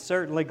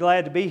certainly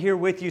glad to be here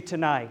with you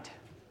tonight.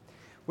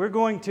 We're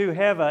going to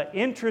have an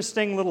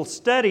interesting little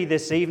study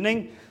this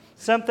evening,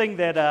 something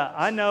that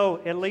I know,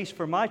 at least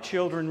for my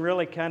children,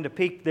 really kind of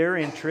piqued their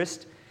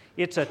interest.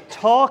 It's a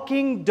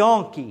talking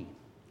donkey,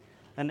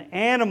 an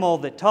animal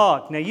that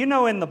talked. Now, you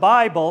know in the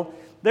Bible,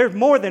 there's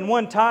more than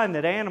one time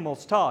that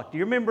animals talk. Do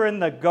you remember in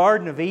the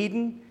Garden of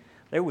Eden?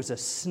 There was a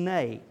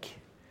snake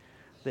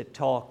that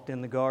talked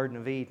in the Garden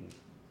of Eden.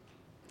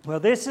 Well,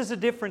 this is a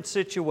different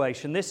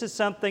situation. This is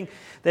something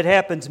that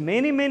happens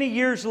many, many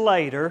years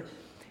later.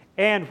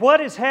 And what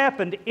has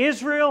happened,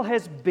 Israel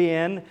has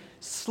been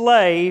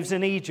slaves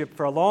in Egypt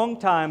for a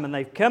long time, and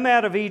they've come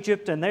out of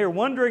Egypt and they're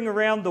wandering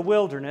around the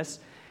wilderness.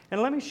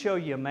 And let me show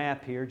you a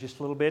map here just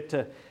a little bit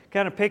to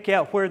kind of pick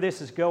out where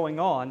this is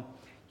going on.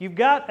 You've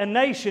got a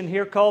nation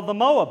here called the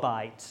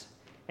Moabites,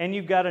 and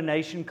you've got a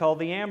nation called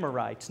the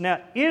Amorites.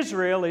 Now,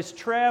 Israel is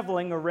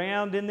traveling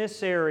around in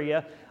this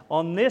area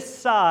on this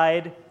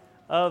side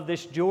of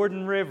this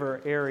Jordan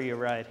River area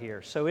right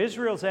here. So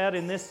Israel's out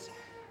in this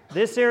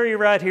area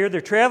right here.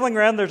 They're traveling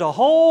around. There's a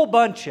whole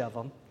bunch of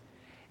them.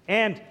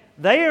 And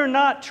they are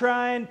not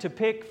trying to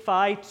pick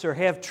fights or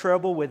have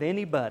trouble with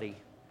anybody.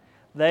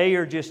 They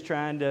are just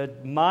trying to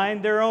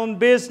mind their own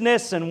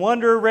business and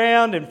wander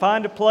around and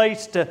find a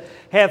place to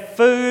have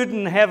food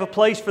and have a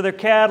place for their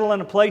cattle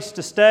and a place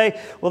to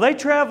stay. Well, they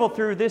travel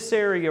through this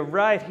area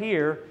right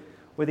here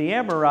with the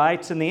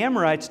Amorites, and the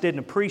Amorites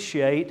didn't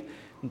appreciate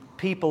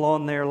people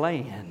on their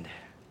land.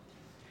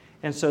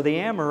 And so the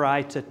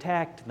Amorites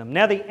attacked them.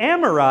 Now, the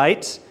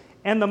Amorites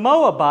and the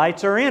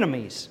Moabites are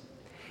enemies.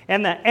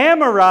 And the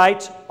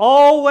Amorites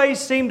always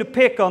seem to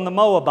pick on the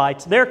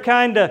Moabites. They're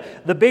kind of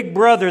the big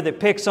brother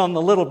that picks on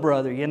the little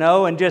brother, you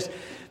know. And just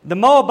the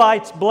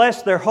Moabites,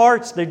 bless their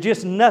hearts, there's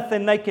just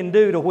nothing they can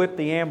do to whip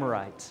the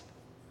Amorites.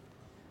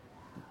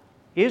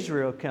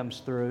 Israel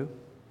comes through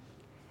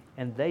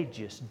and they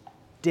just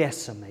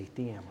decimate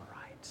the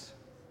Amorites.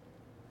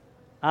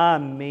 I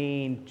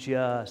mean,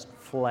 just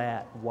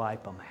flat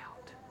wipe them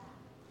out.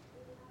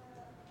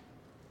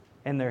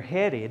 And they're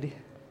headed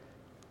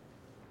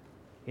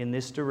in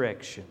this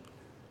direction.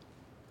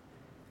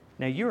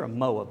 Now, you're a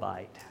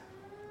Moabite.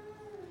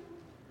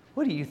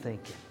 What are you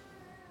thinking?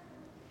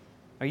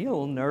 Are you a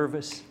little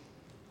nervous?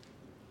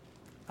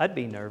 I'd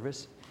be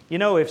nervous. You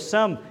know, if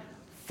some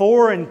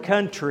foreign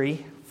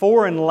country,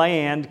 foreign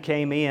land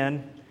came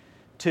in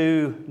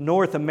to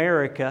North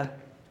America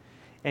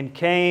and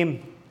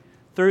came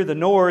through the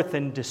north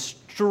and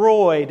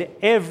destroyed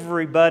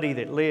everybody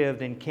that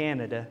lived in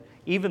Canada,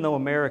 even though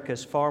America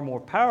is far more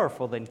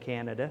powerful than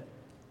Canada,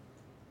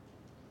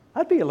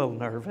 I'd be a little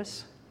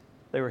nervous.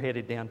 They were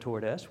headed down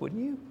toward us,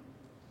 wouldn't you?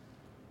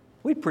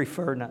 We'd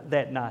prefer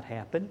that not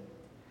happen.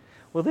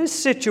 Well, this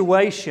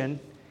situation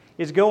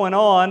is going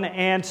on,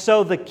 and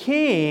so the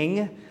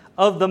king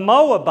of the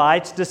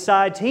Moabites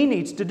decides he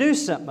needs to do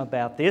something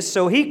about this.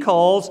 So he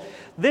calls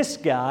this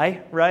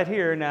guy right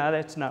here. Now,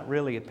 that's not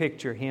really a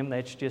picture of him.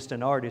 That's just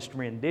an artist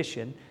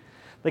rendition.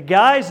 The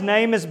guy's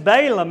name is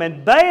Balaam,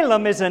 and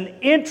Balaam is an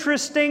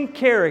interesting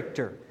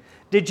character.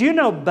 Did you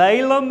know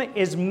Balaam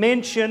is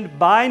mentioned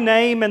by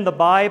name in the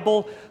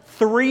Bible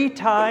 3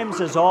 times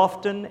as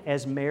often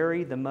as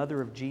Mary, the mother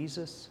of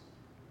Jesus?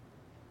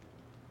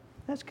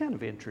 That's kind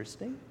of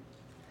interesting.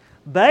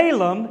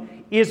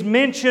 Balaam is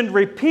mentioned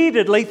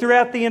repeatedly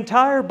throughout the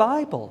entire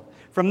Bible.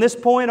 From this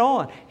point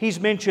on, he's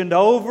mentioned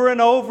over and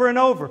over and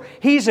over.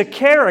 He's a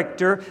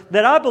character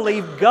that I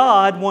believe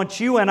God wants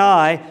you and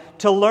I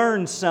to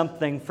learn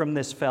something from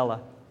this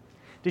fella.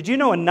 Did you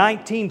know in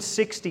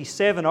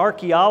 1967,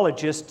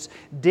 archaeologists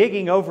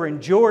digging over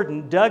in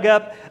Jordan dug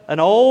up an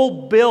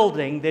old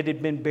building that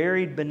had been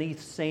buried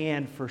beneath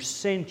sand for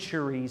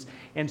centuries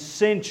and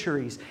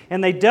centuries.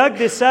 And they dug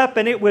this up,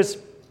 and it was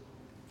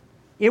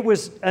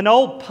an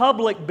old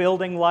public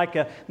building like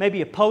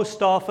maybe a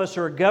post office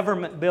or a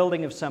government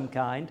building of some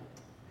kind.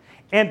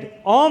 And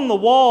on the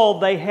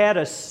wall they had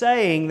a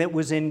saying that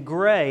was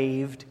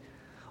engraved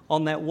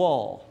on that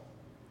wall.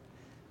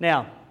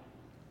 Now,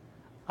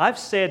 I've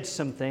said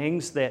some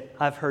things that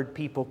I've heard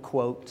people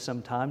quote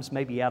sometimes,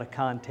 maybe out of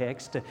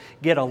context, to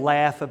get a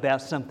laugh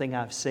about something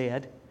I've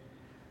said.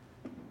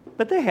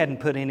 But they hadn't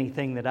put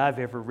anything that I've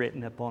ever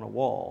written up on a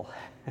wall.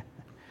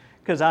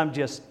 Because I'm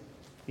just,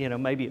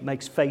 maybe it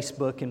makes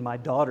Facebook in my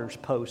daughter's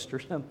post or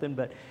something,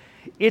 but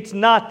it's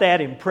not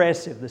that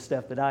impressive, the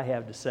stuff that I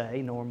have to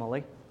say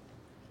normally.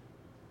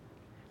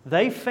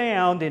 They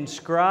found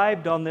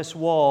inscribed on this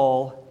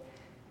wall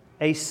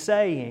a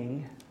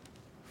saying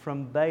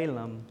from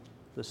Balaam,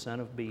 the son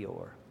of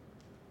Beor,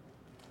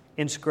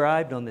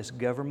 inscribed on this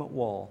government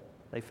wall.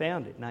 They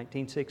found it in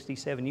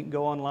 1967. You can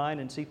go online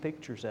and see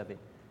pictures of it.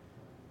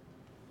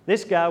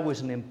 This guy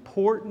was an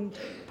important,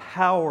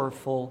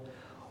 powerful,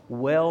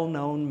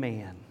 well-known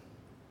man.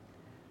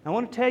 I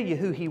want to tell you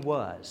who he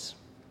was.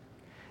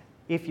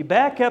 If you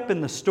back up in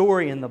the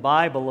story in the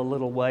Bible a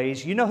little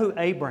ways, you know who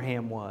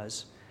Abraham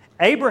was.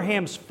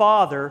 Abraham's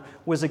father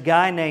was a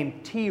guy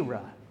named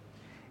Terah.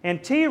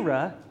 And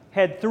Terah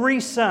had 3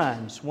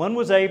 sons. One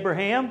was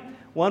Abraham,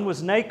 one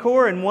was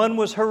Nahor, and one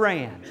was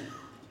Haran.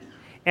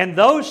 And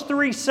those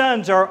three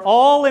sons are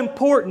all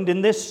important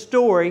in this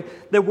story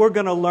that we're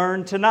going to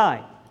learn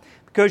tonight.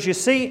 Because you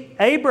see,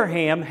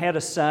 Abraham had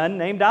a son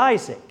named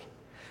Isaac,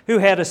 who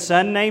had a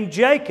son named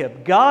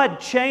Jacob. God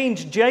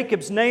changed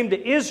Jacob's name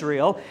to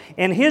Israel,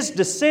 and his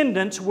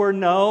descendants were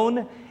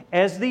known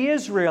as the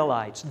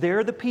Israelites.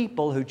 They're the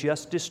people who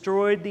just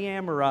destroyed the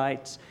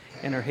Amorites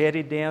and are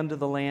headed down to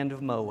the land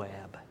of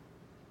Moab.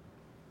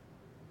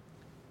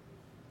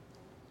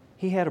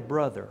 He had a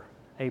brother,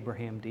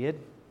 Abraham did.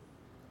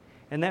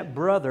 And that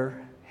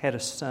brother had a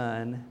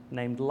son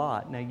named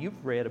Lot. Now,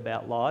 you've read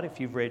about Lot if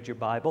you've read your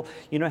Bible.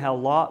 You know how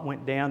Lot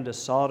went down to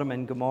Sodom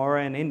and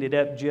Gomorrah and ended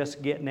up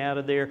just getting out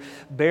of there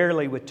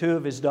barely with two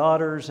of his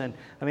daughters. And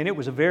it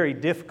was a very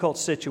difficult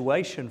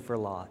situation for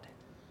Lot.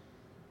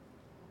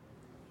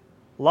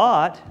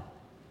 Lot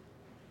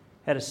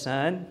had a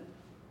son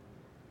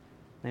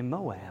named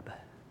Moab.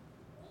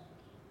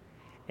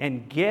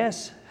 And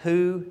guess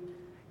who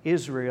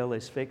Israel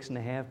is fixing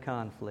to have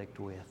conflict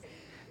with?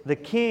 The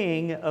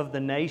king of the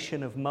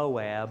nation of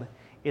Moab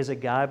is a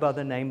guy by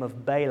the name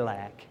of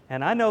Balak.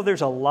 And I know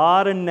there's a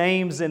lot of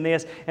names in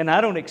this, and I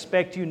don't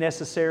expect you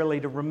necessarily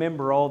to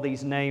remember all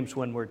these names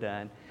when we're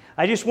done.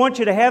 I just want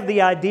you to have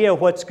the idea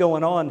of what's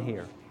going on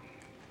here.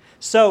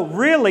 So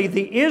really,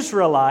 the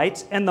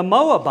Israelites and the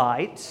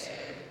Moabites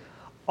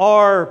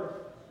are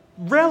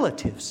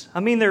relatives.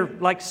 They're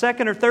like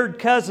second or third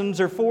cousins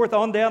or fourth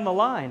on down the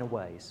line a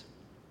ways.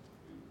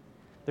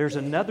 There's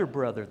another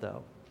brother,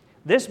 though.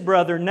 This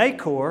brother,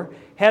 Nahor,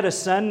 had a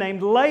son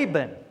named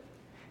Laban.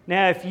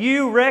 Now, if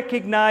you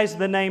recognize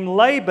the name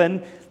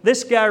Laban,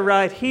 this guy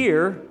right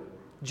here,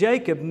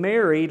 Jacob,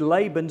 married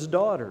Laban's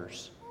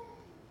daughters.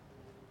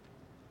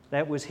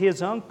 That was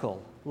his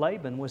uncle.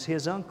 Laban was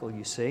his uncle,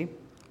 you see.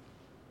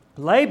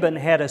 Laban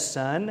had a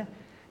son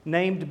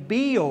named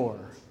Beor.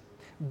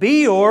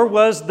 Beor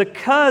was the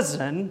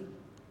cousin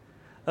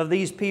of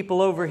these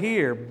people over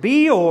here.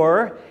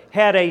 Beor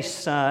had a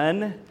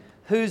son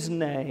whose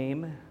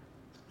name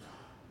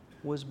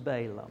was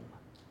Balaam.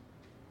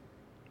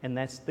 And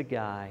that's the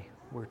guy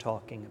we're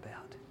talking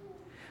about.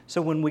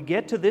 So when we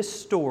get to this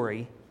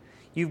story,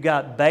 you've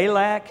got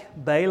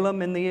Balak,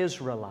 Balaam, and the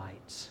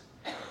Israelites.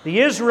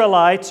 The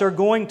Israelites are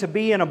going to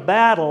be in a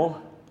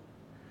battle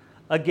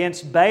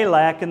against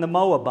Balak and the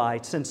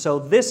Moabites. And so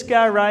this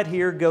guy right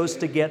here goes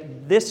to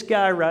get this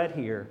guy right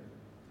here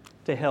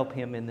to help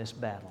him in this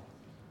battle.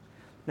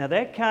 Now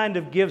that kind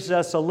of gives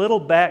us a little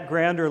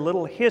background or a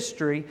little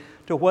history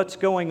to what's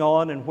going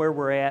on and where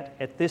we're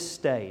at this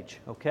stage,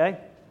 okay?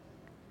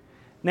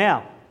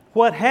 Now,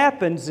 what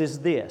happens is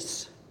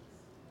this.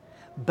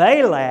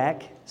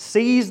 Balak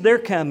sees they're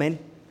coming,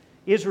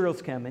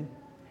 Israel's coming,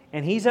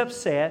 and he's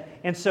upset,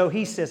 and so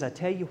he says, I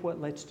tell you what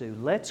let's do.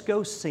 Let's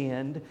go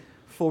send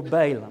for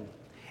Balaam.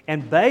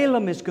 And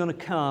Balaam is going to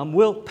come.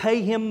 We'll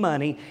pay him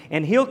money,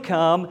 and he'll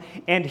come.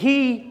 And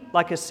he,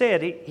 like I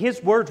said,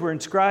 his words were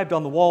inscribed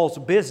on the walls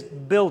of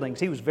buildings.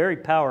 He was very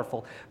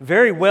powerful,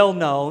 very well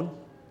known.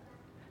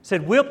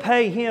 Said, we'll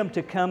pay him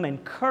to come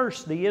and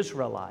curse the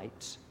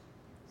Israelites.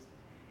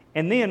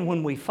 And then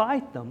when we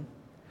fight them,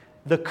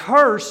 the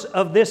curse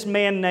of this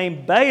man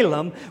named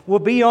Balaam will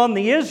be on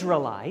the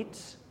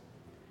Israelites,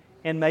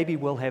 and maybe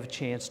we'll have a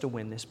chance to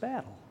win this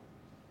battle.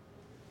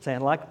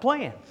 Sound like a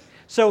plan.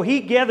 So he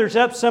gathers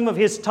up some of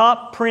his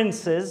top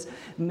princes,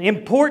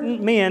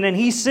 important men, and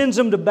he sends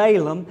them to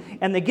Balaam.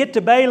 And they get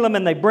to Balaam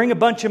and they bring a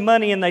bunch of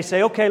money and they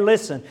say, okay,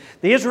 listen,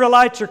 the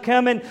Israelites are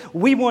coming.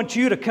 We want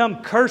you to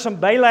come curse them.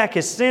 Balak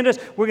has sent us.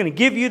 We're going to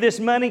give you this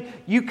money.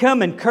 You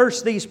come and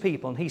curse these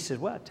people. And he said,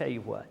 well, I'll tell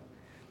you what.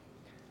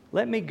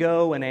 Let me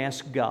go and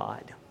ask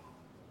God.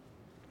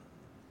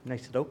 And they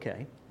said,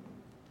 okay.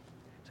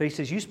 So he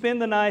says, you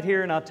spend the night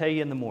here and I'll tell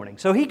you in the morning.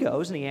 So he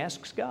goes and he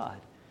asks God.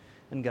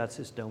 And God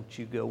says, don't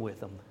you go with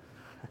them.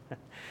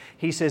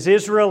 He says,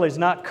 Israel is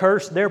not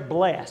cursed, they're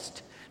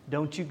blessed.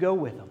 Don't you go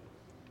with them.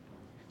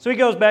 So he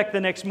goes back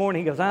the next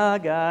morning. He goes,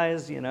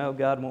 guys,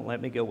 God won't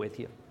let me go with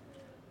you.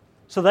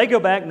 So they go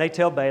back and they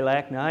tell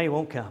Balak, no, he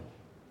won't come.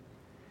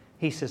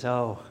 He says,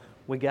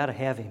 we got to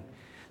have him.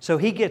 So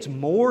he gets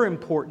more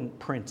important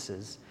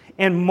princes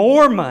and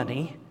more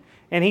money.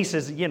 And he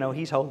says,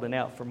 he's holding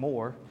out for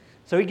more.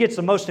 So he gets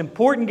the most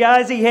important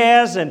guys he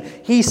has and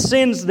he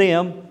sends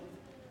them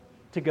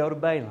to go to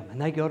Balaam. And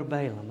they go to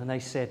Balaam and they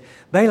said,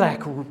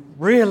 Balak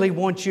really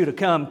wants you to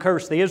come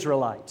curse the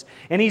Israelites.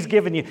 And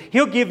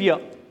he'll give you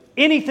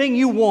anything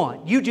you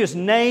want. You just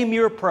name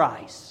your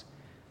price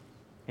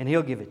and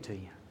he'll give it to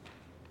you.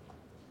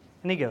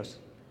 And he goes,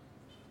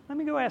 let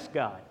me go ask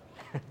God.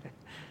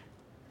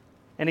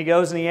 And he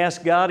goes and he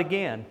asks God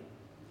again.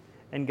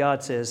 And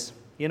God says,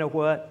 you know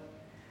what?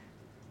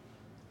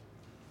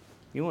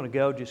 You want to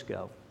go, just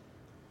go.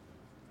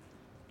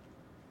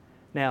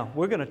 Now,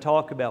 we're going to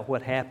talk about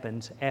what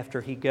happens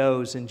after he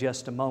goes in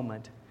just a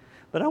moment.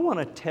 But I want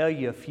to tell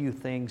you a few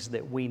things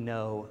that we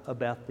know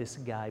about this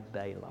guy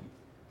Balaam.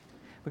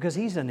 Because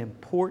he's an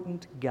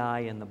important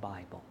guy in the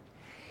Bible.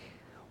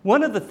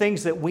 One of the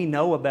things that we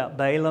know about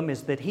Balaam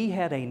is that he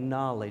had a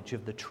knowledge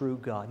of the true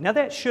God. Now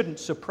that shouldn't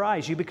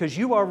surprise you because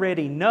you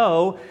already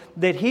know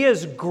that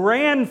his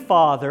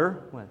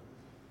grandfather,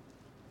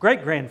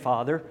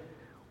 great-grandfather,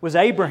 was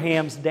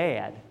Abraham's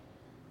dad.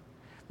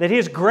 That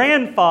his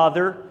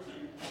grandfather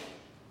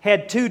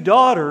had 2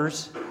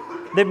 daughters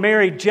that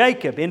married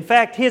Jacob. In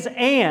fact, his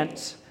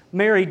aunts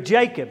married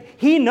Jacob.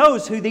 He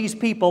knows who these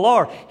people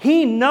are.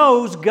 He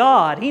knows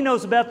God. He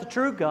knows about the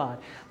true God.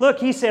 Look,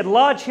 he said,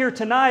 "Lodge here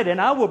tonight,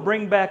 and I will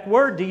bring back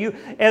word to you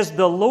as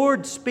the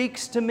Lord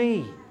speaks to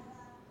me."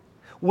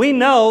 We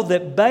know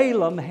that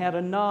Balaam had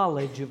a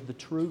knowledge of the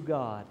true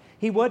God.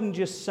 He wasn't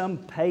just some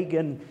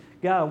pagan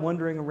guy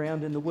wandering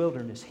around in the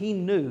wilderness. He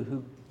knew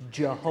who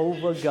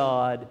Jehovah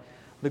God,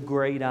 the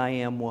great I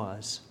Am,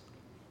 was.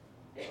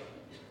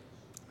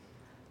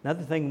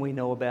 Another thing we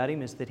know about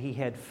him is that he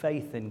had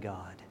faith in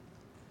God.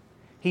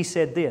 He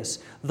said this,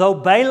 "Though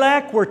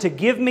Balak were to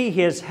give me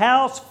his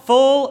house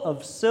full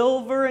of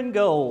silver and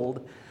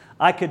gold,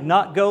 I could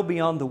not go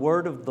beyond the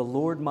word of the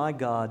Lord my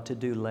God to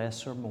do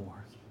less or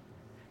more."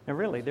 Now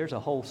really, there's a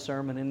whole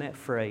sermon in that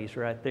phrase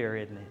right there,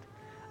 isn't it?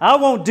 I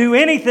won't do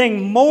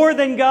anything more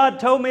than God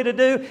told me to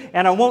do,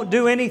 and I won't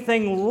do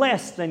anything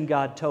less than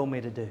God told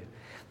me to do.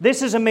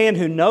 This is a man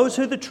who knows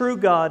who the true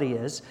God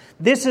is.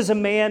 This is a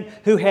man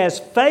who has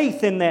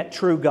faith in that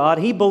true God.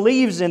 He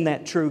believes in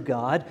that true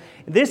God.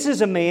 This is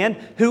a man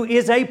who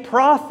is a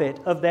prophet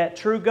of that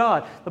true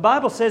God. The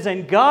Bible says,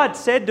 and God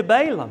said to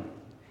Balaam.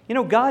 You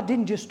know, God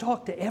didn't just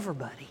talk to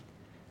everybody.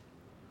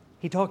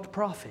 He talked to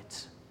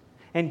prophets.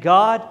 And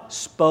God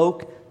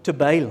spoke to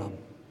Balaam.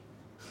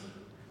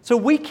 So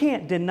we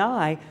can't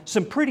deny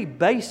some pretty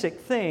basic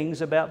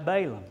things about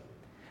Balaam.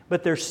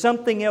 But there's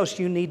something else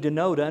you need to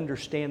know to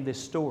understand this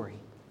story.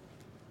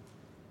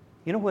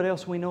 You know what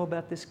else we know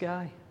about this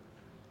guy?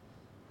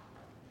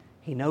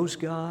 He knows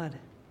God.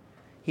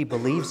 He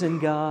believes in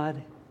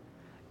God.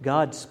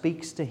 God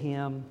speaks to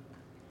him.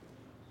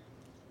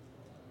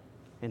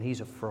 And he's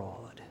a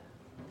fraud.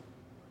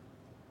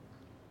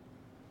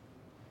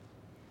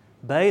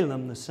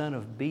 Balaam, the son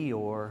of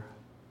Beor,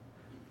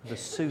 the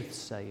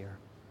soothsayer.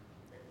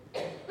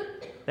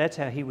 That's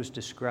how he was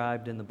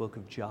described in the book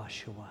of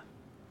Joshua.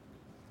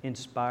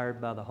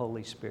 Inspired by the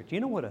Holy Spirit. Do you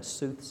know what a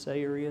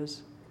soothsayer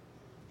is?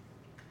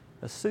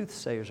 A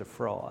soothsayer is a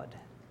fraud.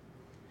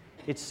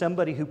 It's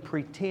somebody who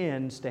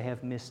pretends to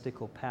have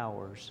mystical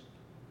powers,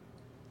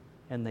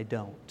 and they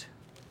don't.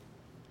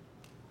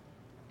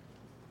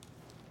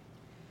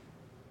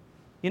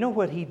 You know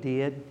what he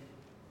did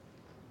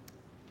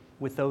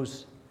with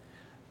those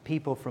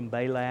people from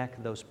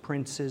Balak, those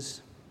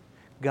princes?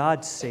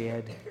 God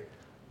said,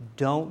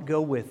 don't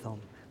go with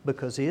them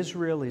because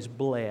Israel is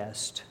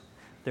blessed.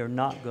 They're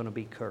not going to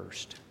be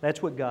cursed.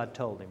 That's what God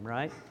told him,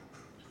 right?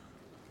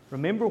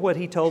 Remember what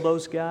he told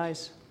those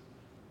guys?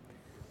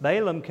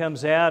 Balaam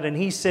comes out and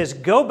he says,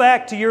 "Go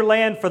back to your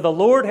land, for the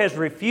Lord has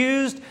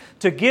refused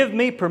to give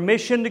me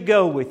permission to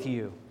go with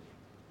you."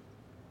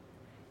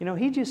 You know,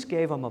 he just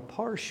gave them a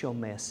partial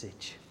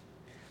message.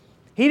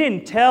 He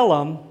didn't tell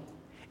them,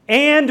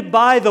 and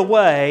by the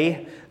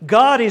way,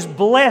 God is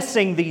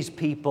blessing these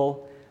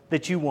people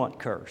that you want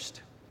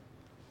cursed.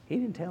 He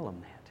didn't tell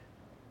them that.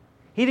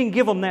 He didn't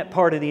give them that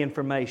part of the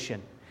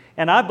information.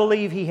 And I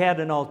believe he had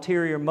an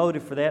ulterior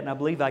motive for that, and I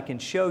believe I can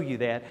show you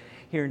that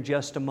here in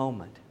just a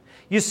moment.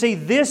 You see,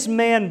 this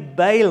man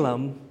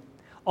Balaam,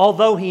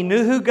 although he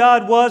knew who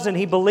God was and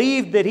he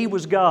believed that he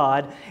was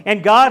God,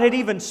 and God had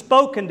even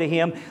spoken to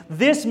him,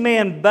 this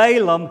man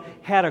Balaam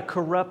had a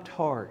corrupt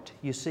heart.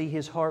 You see,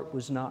 his heart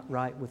was not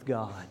right with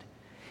God.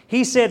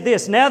 He said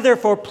this, "Now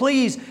therefore,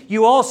 please,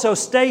 you also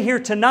stay here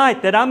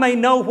tonight, that I may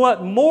know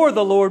what more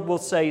the Lord will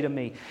say to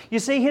me." You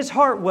see, his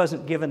heart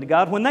wasn't given to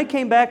God. When they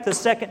came back the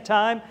second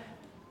time,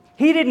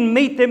 he didn't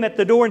meet them at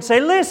the door and say,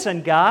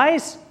 "Listen,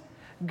 guys,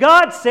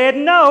 God said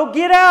no,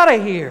 get out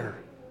of here."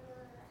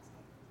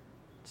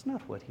 It's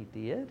not what he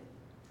did.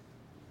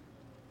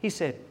 He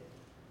said,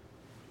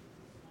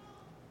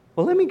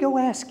 "Well, let me go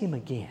ask him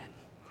again.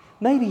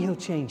 Maybe he'll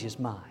change his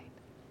mind."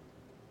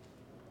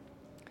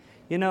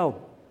 You know,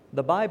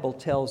 the Bible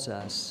tells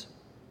us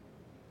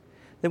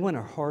that when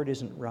our heart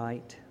isn't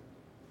right,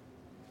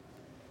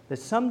 that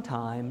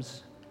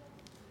sometimes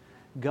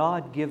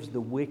God gives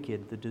the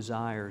wicked the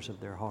desires of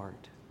their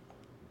heart.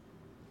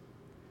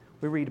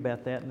 We read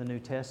about that in the New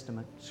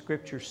Testament.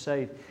 Scriptures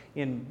say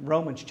in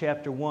Romans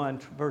chapter 1,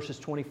 verses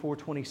 24,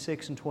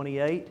 26, and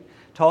 28,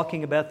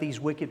 talking about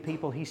these wicked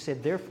people, he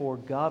said, "Therefore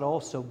God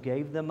also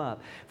gave them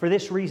up." For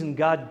this reason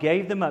God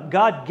gave them up.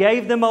 God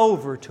gave them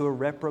over to a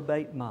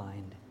reprobate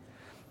mind.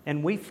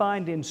 And we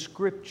find in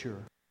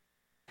Scripture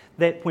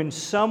that when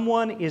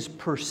someone is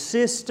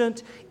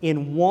persistent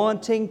in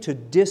wanting to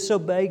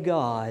disobey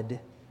God,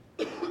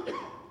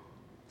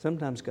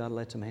 sometimes God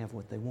lets them have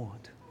what they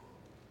want.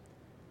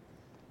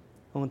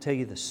 I want to tell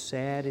you the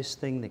saddest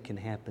thing that can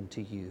happen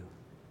to you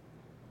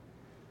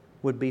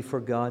would be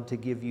for God to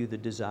give you the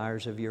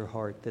desires of your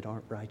heart that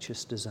aren't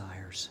righteous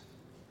desires.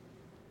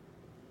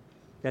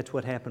 That's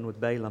what happened with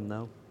Balaam,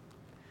 though.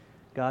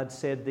 God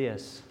said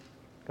this.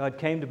 God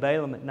came to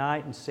Balaam at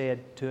night and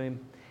said to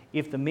him,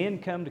 "If the men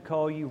come to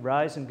call you,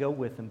 rise and go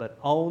with them, but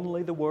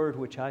only the word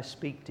which I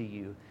speak to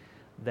you,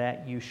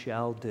 that you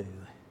shall do."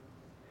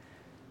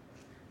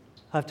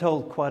 I've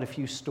told quite a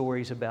few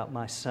stories about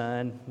my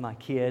son, my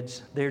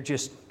kids.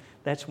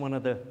 That's one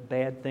of the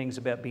bad things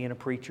about being a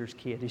preacher's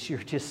kid, is you're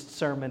just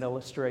sermon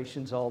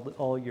illustrations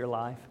all your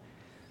life.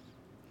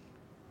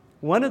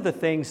 One of the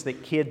things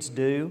that kids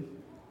do,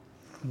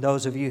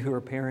 those of you who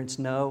are parents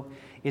know,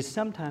 is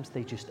sometimes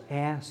they just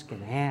ask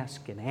and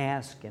ask and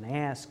ask and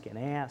ask and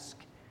ask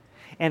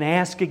and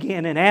ask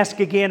again and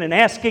ask again and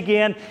ask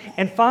again.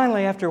 And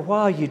finally, after a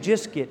while, you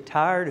just get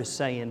tired of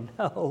saying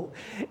no,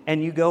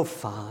 and you go,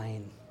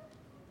 "Fine.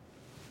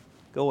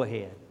 Go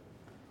ahead."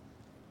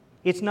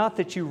 It's not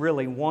that you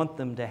really want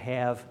them to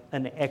have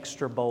an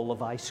extra bowl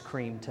of ice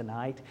cream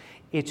tonight.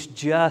 It's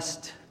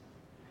just,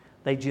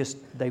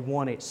 they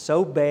want it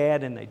so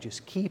bad, and they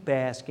just keep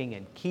asking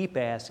and keep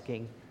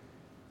asking.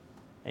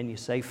 And you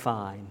say,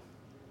 "Fine,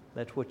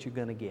 that's what you're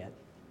going to get."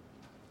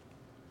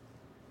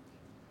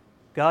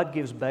 God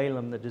gives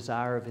Balaam the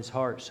desire of his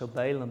heart, so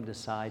Balaam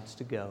decides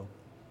to go.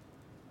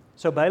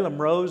 So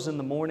Balaam rose in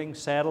the morning,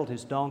 saddled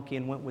his donkey,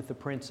 and went with the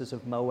princes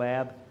of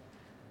Moab.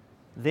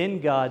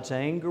 Then God's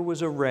anger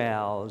was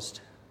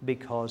aroused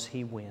because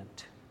he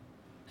went.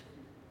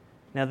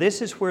 Now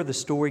this is where the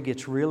story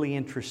gets really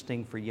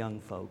interesting for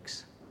young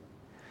folks,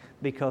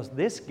 because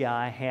this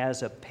guy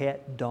has a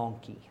pet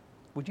donkey.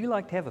 Would you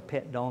like to have a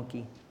pet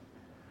donkey?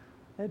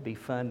 That'd be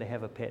fun to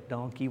have a pet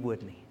donkey,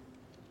 wouldn't he?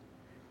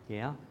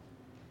 Yeah?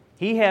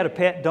 He had a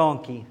pet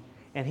donkey,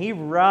 and he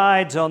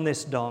rides on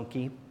this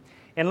donkey.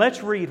 And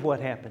let's read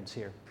what happens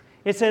here.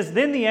 It says,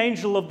 "Then the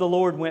angel of the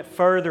Lord went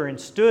further and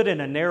stood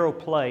in a narrow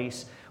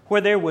place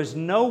where there was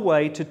no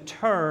way to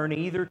turn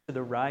either to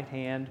the right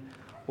hand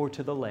or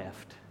to the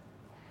left.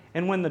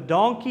 And when the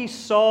donkey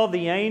saw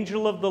the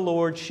angel of the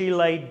Lord, she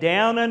lay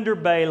down under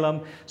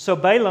Balaam. So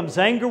Balaam's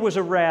anger was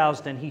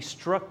aroused, and he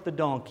struck the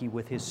donkey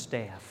with his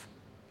staff."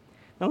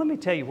 Now let me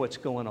tell you what's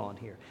going on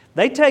here.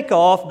 They take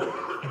off.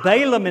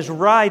 Balaam is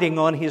riding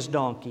on his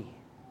donkey.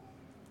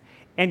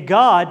 And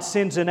God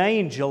sends an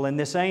angel, and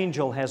this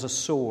angel has a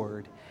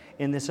sword.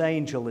 And this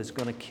angel is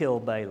going to kill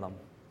Balaam.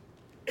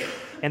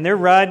 And they're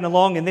riding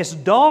along, and this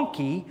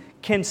donkey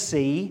can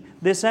see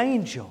this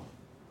angel.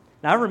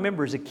 Now, I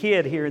remember as a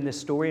kid hearing this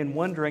story and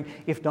wondering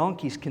if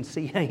donkeys can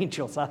see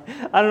angels. I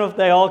don't know if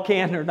they all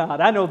can or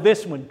not. I know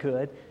this one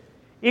could.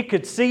 It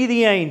could see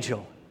the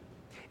angel.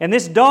 And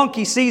this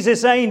donkey sees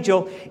this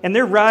angel, and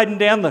they're riding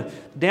down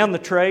the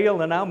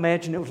trail, and I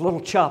imagine it was a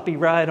little choppy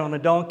ride on a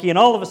donkey, and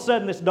all of a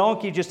sudden this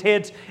donkey just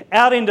heads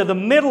out into the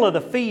middle of the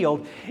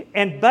field,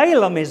 and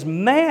Balaam is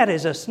mad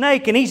as a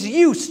snake, and he's,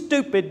 "You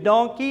stupid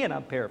donkey," and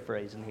I'm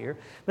paraphrasing here,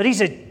 but he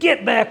said,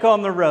 "Get back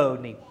on the road,"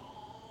 and he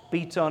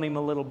beats on him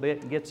a little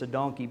bit and gets the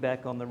donkey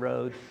back on the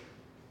road,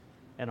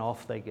 and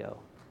off they go.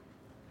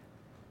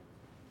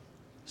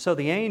 So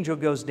the angel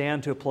goes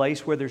down to a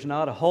place where there's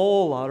not a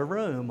whole lot of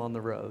room on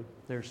the road.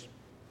 There's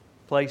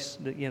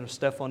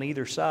stuff on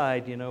either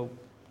side,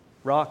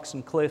 rocks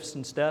and cliffs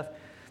and stuff.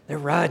 They're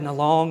riding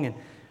along, and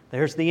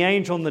there's the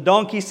angel, and the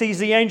donkey sees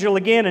the angel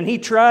again, and he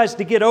tries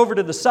to get over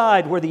to the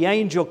side where the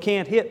angel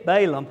can't hit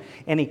Balaam,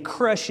 and he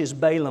crushes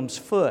Balaam's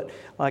foot,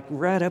 like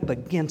right up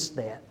against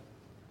that.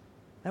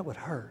 That would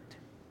hurt.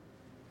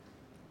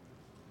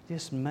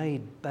 This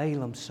made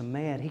Balaam so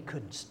mad he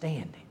couldn't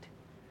stand it.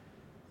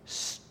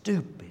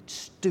 Stupid,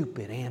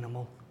 stupid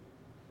animal.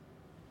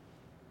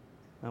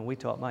 Now, we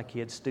taught my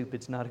kids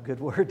stupid's not a good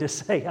word to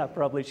say. I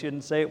probably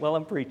shouldn't say it while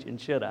I'm preaching,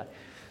 should I?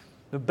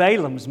 But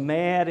Balaam's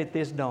mad at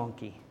this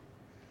donkey.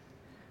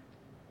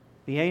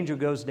 The angel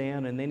goes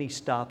down, and then he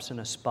stops in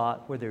a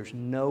spot where there's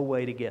no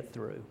way to get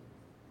through.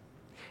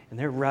 And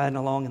they're riding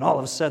along, and all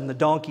of a sudden the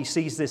donkey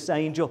sees this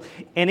angel,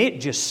 and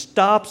it just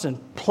stops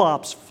and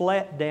plops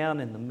flat down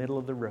in the middle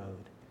of the road.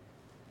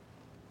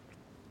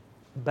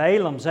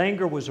 Balaam's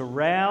anger was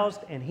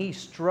aroused, and he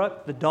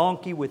struck the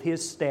donkey with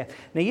his staff.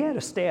 Now, he had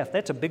a staff.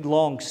 That's a big,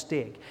 long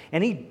stick.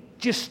 And he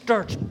just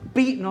starts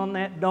beating on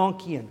that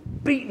donkey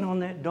and beating on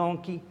that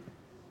donkey.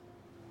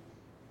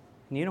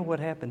 And you know what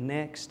happened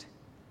next?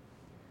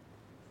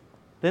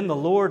 Then the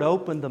Lord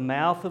opened the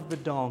mouth of the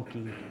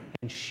donkey,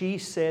 and she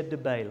said to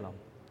Balaam,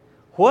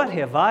 "What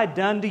have I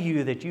done to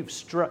you that you've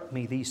struck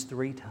me these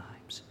 3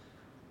 times?"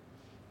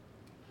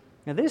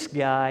 Now, this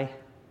guy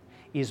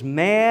is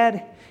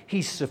mad.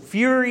 He's so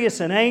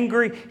furious and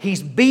angry.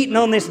 He's beating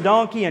on this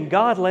donkey, and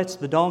God lets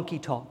the donkey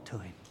talk to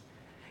him.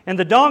 And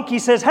the donkey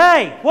says,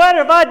 "Hey, what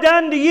have I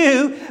done to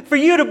you for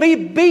you to be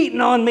beating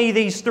on me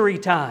these 3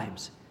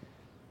 times?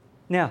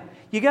 Now,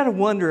 you got to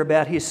wonder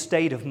about his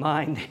state of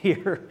mind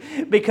here,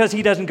 because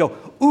he doesn't go,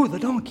 "Ooh, the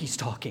donkey's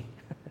talking."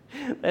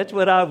 That's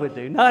what I would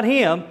do. Not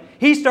him.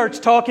 He starts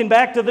talking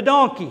back to the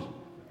donkey.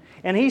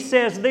 And he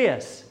says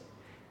this.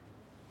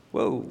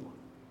 Whoa.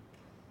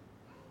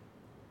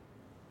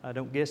 I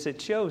don't guess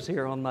it shows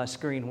here on my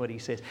screen what he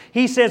says.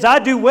 He says, "I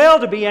do well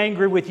to be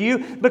angry with you,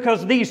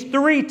 because these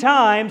 3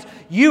 times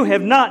you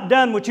have not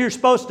done what you're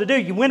supposed to do.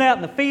 You went out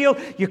in the field,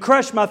 you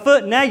crushed my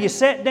foot, and now you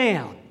sat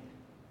down."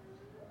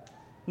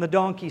 And the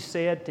donkey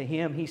said to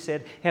him, he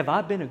said, "Have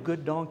I been a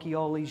good donkey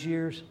all these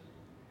years?"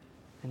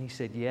 And he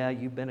said, "Yeah,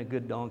 you've been a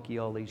good donkey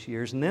all these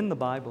years." And then the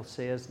Bible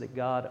says that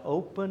God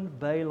opened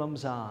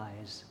Balaam's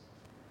eyes,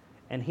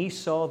 and he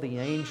saw the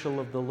angel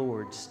of the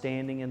Lord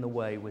standing in the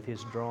way with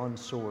his drawn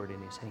sword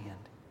in his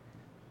hand.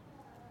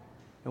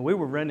 And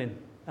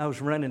I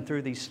was running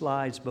through these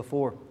slides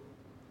before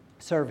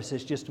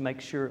services just to make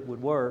sure it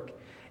would work.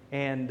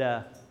 And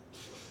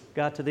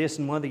got to this,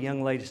 and one of the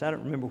young ladies, I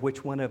don't remember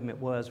which one of them it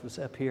was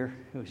up here.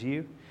 It was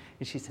you.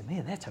 And she said,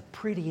 "Man, that's a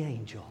pretty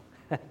angel."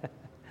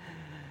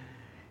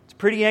 It's a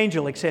pretty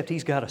angel, except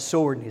he's got a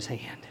sword in his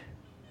hand.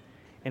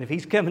 And if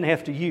he's coming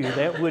after you,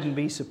 that wouldn't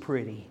be so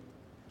pretty.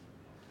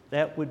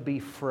 That would be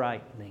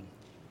frightening.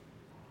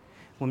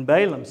 When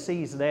Balaam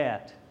sees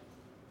that,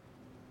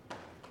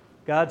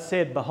 God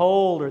said,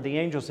 "Behold," or the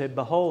angel said,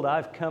 "Behold,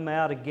 I've come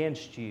out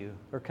against you,"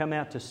 or come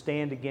out to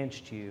stand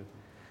against you,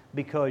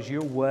 because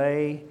your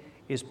way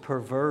is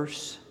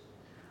perverse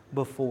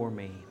before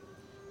me.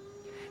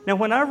 Now,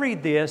 when I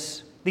read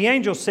this, the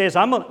angel says,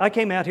 I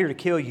came out here to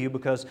kill you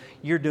because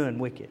you're doing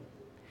wicked.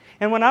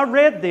 And when I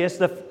read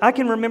this, I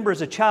can remember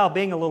as a child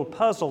being a little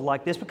puzzled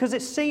like this, because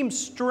it seems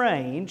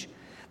strange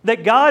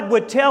that God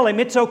would tell him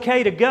it's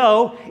okay to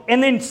go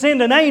and then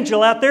send an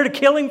angel out there to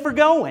kill him for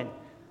going.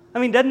 I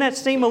mean, doesn't that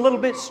seem a little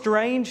bit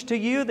strange to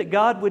you that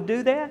God would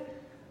do that?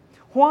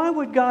 Why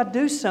would God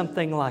do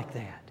something like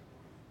that?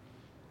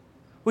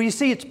 Well, you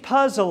see, it's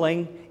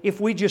puzzling if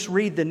we just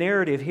read the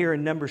narrative here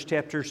in Numbers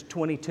chapters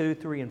 22,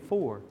 3, and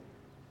 4.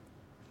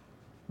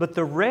 But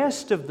the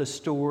rest of the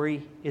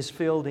story is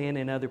filled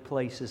in other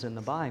places in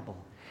the Bible.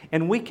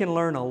 And we can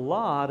learn a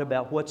lot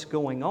about what's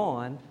going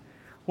on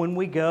when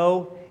we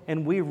go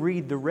and we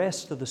read the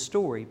rest of the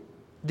story.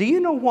 Do you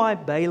know why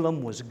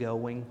Balaam was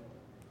going?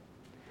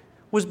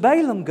 Was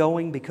Balaam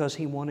going because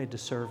he wanted to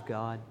serve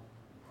God?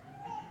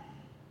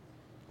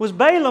 Was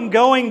Balaam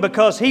going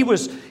because he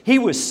was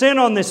sent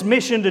on this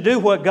mission to do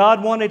what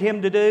God wanted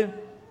him to do?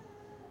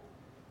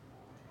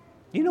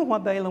 You know why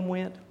Balaam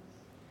went?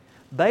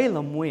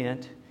 Balaam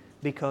went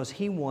because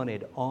he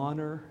wanted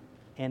honor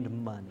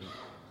and money.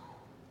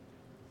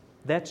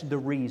 That's the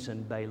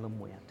reason Balaam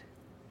went.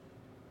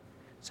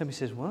 Somebody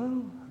says,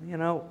 "Well,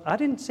 I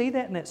didn't see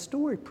that in that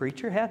story,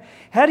 preacher.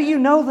 How do you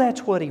know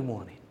that's what he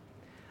wanted?"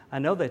 I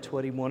know that's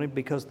what he wanted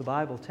because the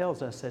Bible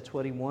tells us that's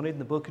what he wanted in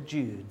the book of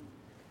Jude.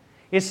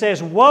 It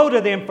says, "Woe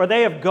to them, for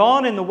they have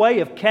gone in the way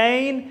of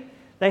Cain.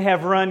 They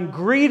have run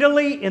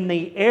greedily in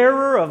the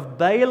error of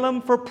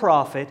Balaam for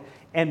profit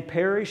and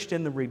perished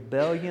in the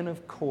rebellion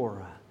of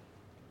Korah."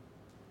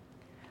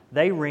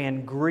 They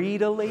ran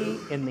greedily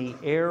in the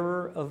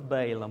error of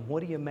Balaam.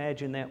 What do you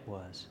imagine that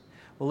was?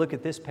 Well, look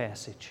at this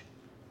passage.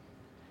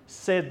 It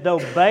said, "Though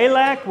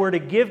Balak were to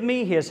give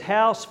me his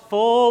house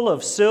full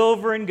of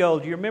silver and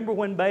gold." You remember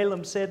when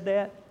Balaam said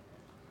that?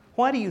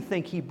 Why do you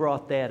think he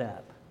brought that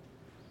up?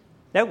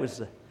 That was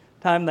the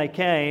time they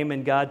came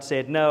and God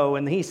said no.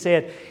 And he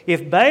said,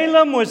 "If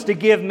Balaam was to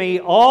give me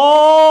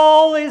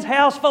all his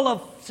house full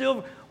of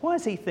silver," why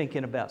is he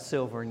thinking about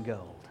silver and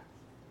gold?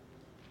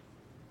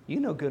 You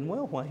know good and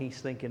well why he's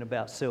thinking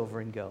about silver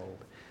and gold.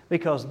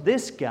 Because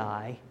this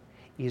guy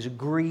is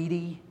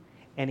greedy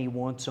and he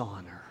wants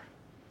honor.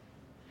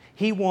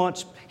 He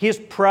wants his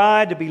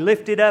pride to be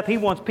lifted up. He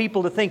wants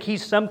people to think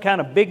he's some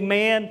kind of big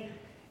man.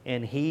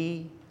 And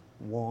he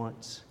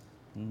wants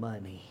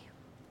money.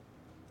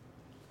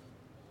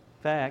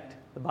 In fact,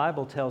 the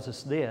Bible tells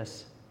us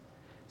this.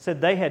 It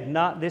said they had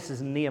not, this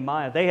is in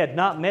Nehemiah, they had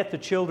not met the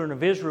children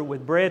of Israel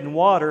with bread and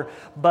water,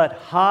 but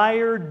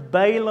hired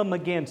Balaam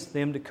against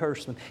them to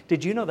curse them.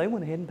 Did you know they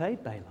went ahead and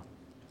paid Balaam?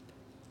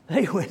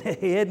 They went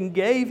ahead and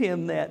gave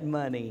him that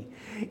money.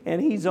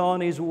 And he's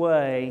on his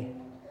way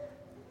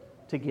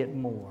to get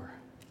more.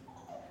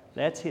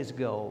 That's his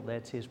goal.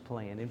 That's his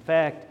plan. In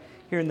fact,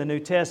 here in the New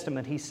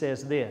Testament, he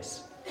says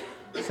this,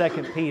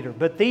 2 Peter,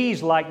 "But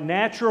these, like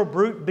natural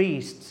brute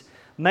beasts,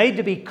 made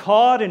to be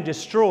caught and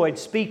destroyed,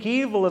 speak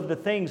evil of the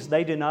things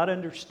they do not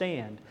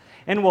understand,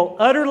 and will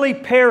utterly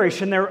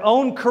perish in their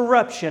own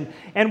corruption,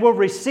 and will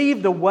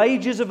receive the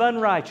wages of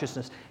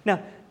unrighteousness."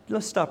 Now,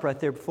 let's stop right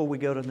there before we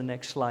go to the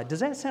next slide. Does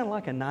that sound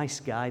like a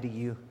nice guy to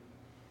you?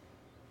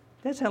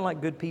 Does that sound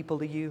like good people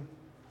to you?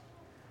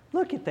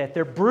 Look at that.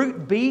 They're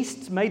brute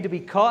beasts made to be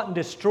caught and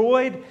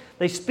destroyed.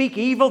 They speak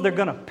evil. They're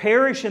going to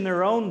perish in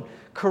their own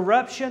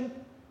corruption.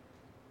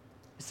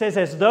 It says,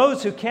 "As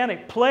those who count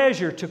it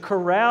pleasure to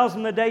carouse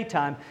in the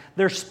daytime,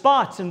 their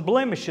spots and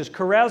blemishes,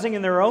 carousing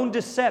in their own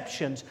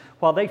deceptions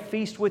while they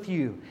feast with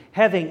you,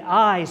 having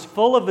eyes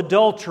full of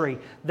adultery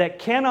that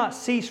cannot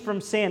cease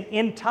from sin,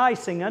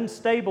 enticing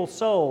unstable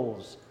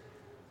souls.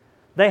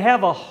 They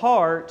have a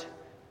heart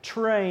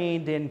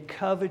trained in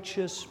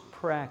covetous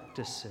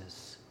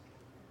practices.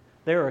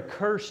 They are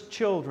accursed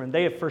children.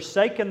 They have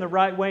forsaken the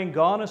right way and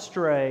gone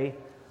astray,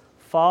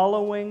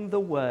 following the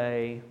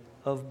way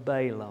of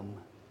Balaam,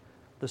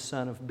 the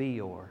son of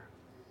Beor."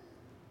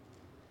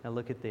 Now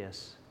look at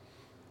this.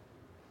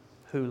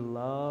 "Who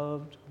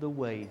loved the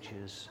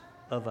wages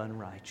of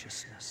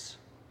unrighteousness."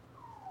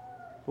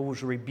 but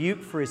was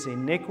rebuked for his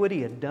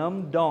iniquity. A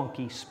dumb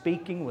donkey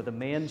speaking with a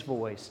man's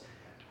voice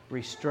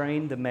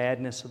restrained the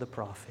madness of the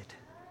prophet.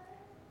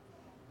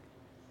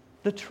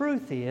 The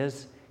truth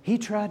is, he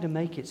tried to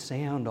make it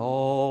sound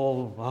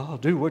all, I'll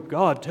do what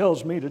God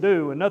tells me to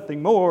do and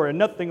nothing more and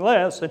nothing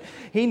less. And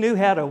he knew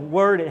how to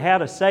word it, how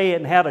to say it,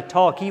 and how to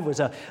talk. He was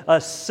a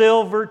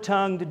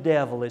silver-tongued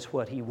devil is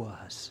what he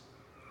was.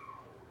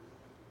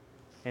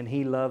 And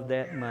he loved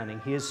that money.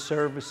 His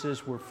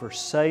services were for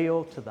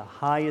sale to the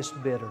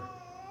highest bidder.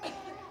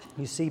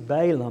 You see,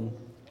 Balaam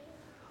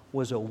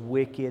was a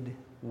wicked,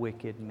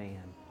 wicked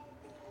man.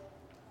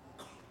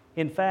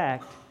 In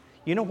fact,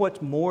 you know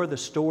what's more of the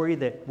story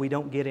that we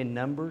don't get in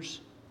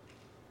Numbers?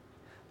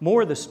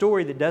 More of the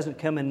story that doesn't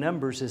come in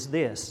Numbers is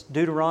this,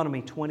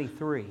 Deuteronomy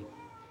 23.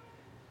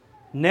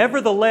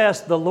 Nevertheless,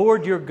 the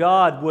Lord your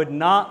God would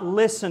not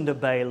listen to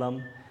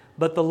Balaam,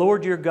 but the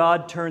Lord your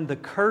God turned the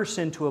curse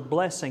into a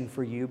blessing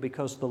for you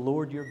because the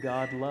Lord your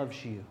God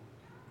loves you.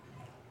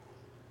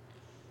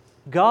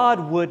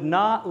 God would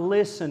not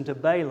listen to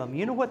Balaam.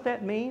 You know what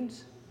that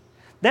means?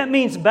 That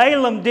means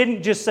Balaam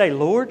didn't just say,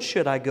 Lord,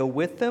 should I go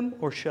with them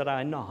or should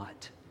I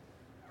not?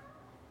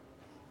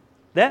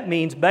 That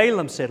means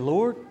Balaam said,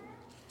 Lord,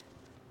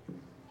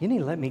 you need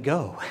to let me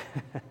go.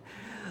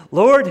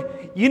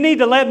 Lord, you need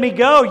to let me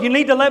go. You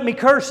need to let me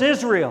curse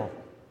Israel.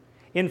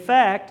 In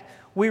fact,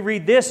 we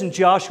read this in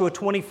Joshua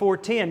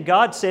 24:10.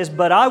 God says,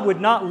 but I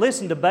would not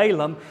listen to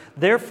Balaam.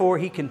 Therefore,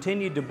 he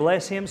continued to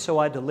bless him, so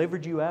I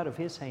delivered you out of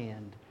his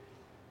hand.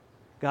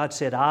 God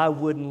said, I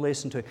wouldn't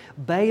listen to him.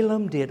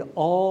 Balaam did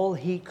all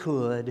he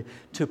could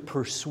to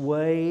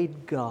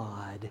persuade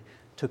God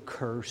to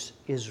curse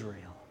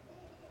Israel.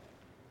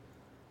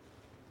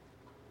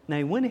 Now,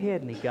 he went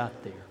ahead and he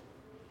got there.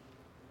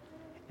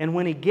 And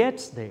when he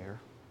gets there,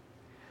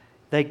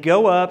 they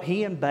go up,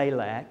 he and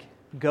Balak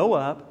go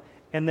up,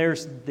 and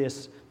there's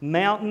this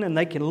mountain, and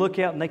they can look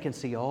out and they can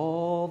see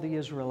all the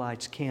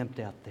Israelites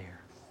camped out there.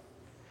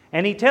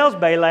 And he tells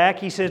Balak,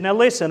 he says, now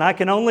listen, I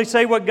can only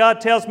say what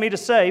God tells me to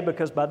say,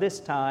 because by this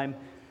time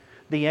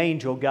the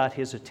angel got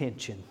his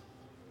attention.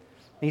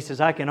 He says,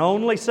 I can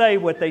only say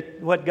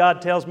what God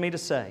tells me to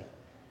say.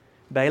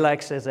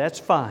 Balak says, that's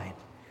fine.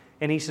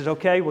 And he says,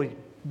 okay, well,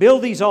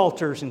 build these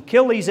altars and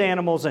kill these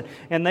animals.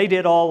 And they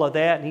did all of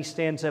that. And he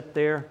stands up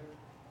there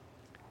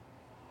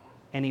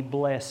and he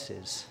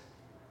blesses,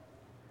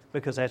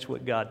 because that's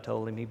what God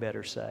told him he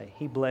better say.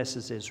 He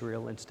blesses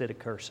Israel instead of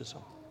curses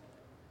them.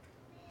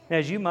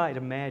 As you might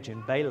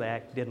imagine,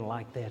 Balak didn't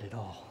like that at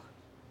all.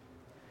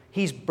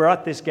 He's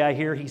brought this guy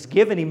here. He's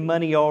given him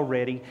money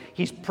already.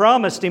 He's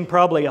promised him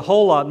probably a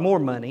whole lot more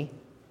money.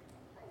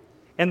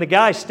 And the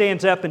guy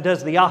stands up and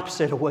does the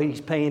opposite of what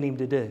he's paying him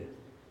to do.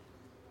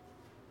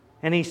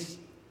 And he's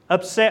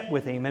upset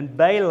with him. And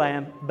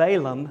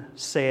Balaam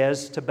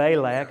says to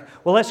Balak,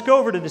 well, let's go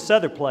over to this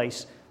other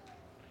place.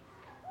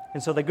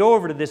 And so they go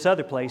over to this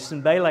other place.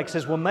 And Balak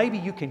says, well, maybe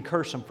you can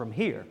curse them from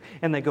here.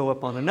 And they go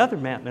up on another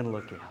mountain and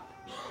look out.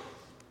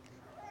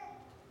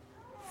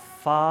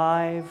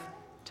 5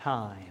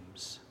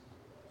 times.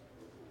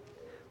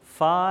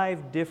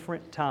 5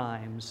 different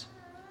times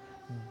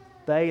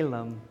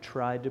Balaam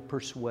tried to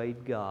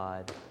persuade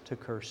God to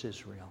curse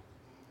Israel.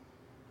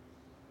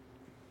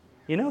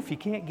 You know, if you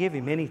can't give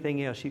him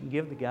anything else, you can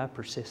give the guy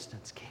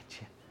persistence, can't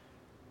you?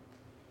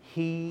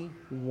 He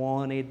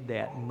wanted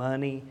that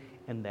money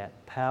and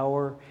that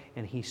power,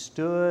 and he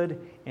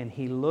stood and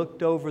he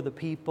looked over the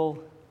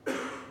people.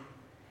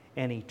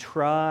 And he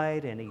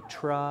tried, and he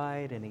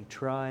tried, and he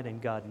tried,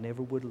 and God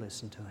never would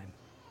listen to him.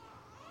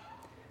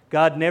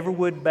 God never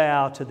would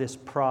bow to this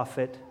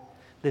prophet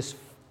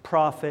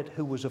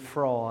who was a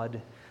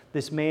fraud,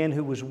 this man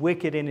who was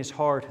wicked in his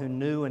heart, who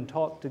knew and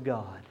talked to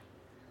God.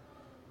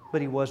 But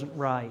he wasn't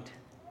right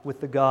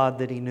with the God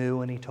that he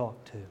knew and he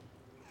talked to.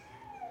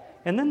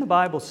 And then the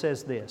Bible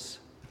says this.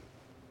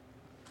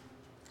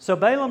 So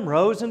Balaam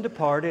rose and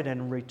departed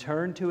and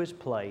returned to his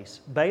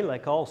place.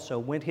 Balak also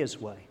went his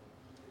way.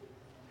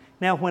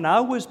 Now, when I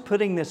was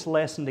putting this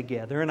lesson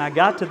together and I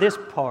got to this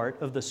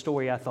part of the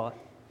story, I thought,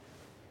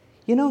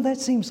 you know, that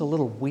seems a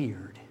little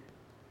weird.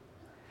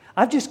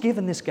 I've just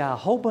given this guy a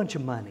whole bunch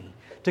of money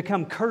to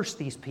come curse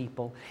these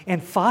people,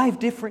 and 5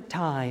 different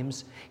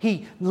times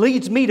he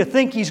leads me to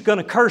think he's going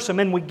to curse them,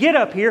 and we get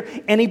up here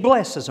and he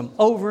blesses them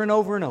over and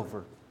over and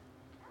over.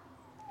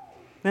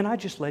 Then I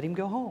just let him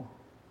go home.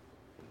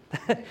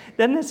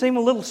 Doesn't that seem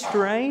a little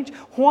strange?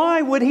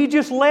 Why would he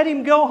just let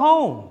him go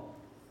home?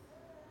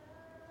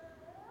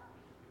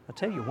 I'll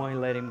tell you why he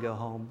let him go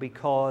home.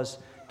 Because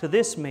to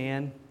this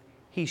man,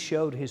 he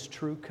showed his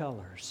true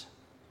colors.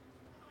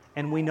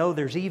 And we know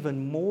there's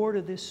even more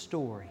to this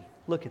story.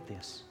 Look at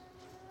this.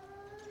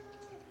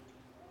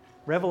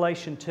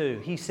 Revelation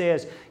 2, he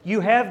says, you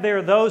have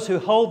there those who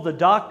hold the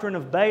doctrine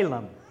of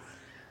Balaam.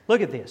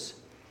 Look at this.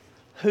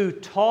 Who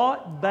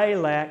taught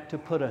Balak to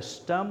put a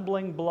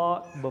stumbling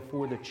block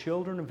before the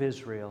children of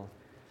Israel,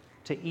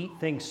 to eat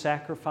things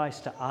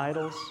sacrificed to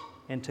idols,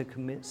 and to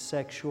commit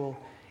sexual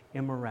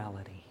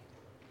immorality.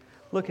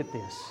 Look at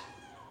this.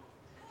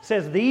 It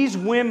says, these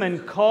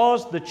women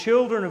caused the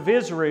children of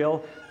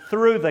Israel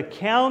through the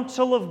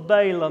counsel of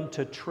Balaam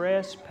to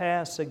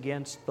trespass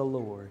against the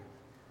Lord.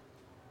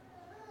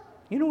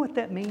 You know what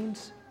that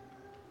means?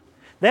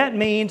 That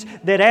means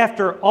that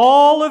after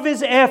all of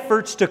his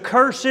efforts to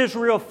curse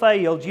Israel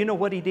failed, you know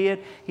what he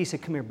did? He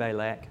said, come here,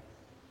 Balak.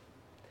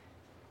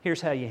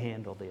 Here's how you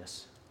handle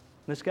this.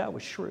 And this guy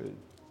was shrewd.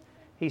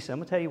 He said, I'm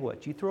going to tell you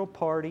what. You throw a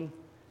party,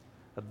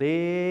 a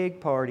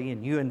big party,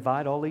 and you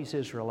invite all these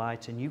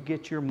Israelites, and you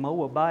get your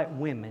Moabite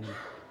women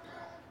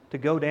to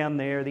go down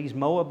there, these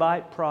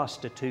Moabite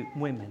prostitute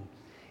women,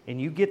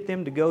 and you get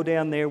them to go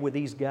down there with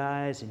these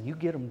guys, and you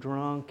get them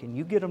drunk, and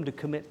you get them to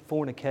commit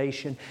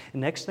fornication,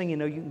 and next thing you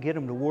know, you can get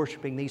them to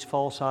worshiping these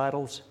false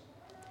idols,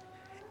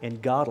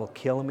 and God will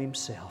kill them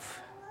Himself.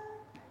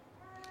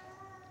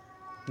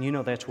 And you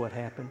know that's what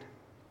happened.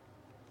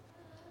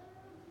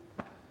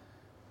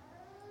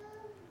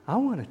 I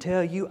want to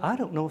tell you, I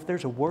don't know if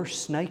there's a worse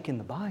snake in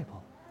the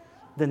Bible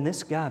than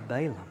this guy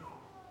Balaam.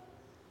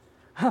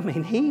 I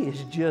mean, he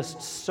is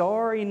just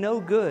sorry,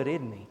 no good,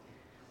 isn't he?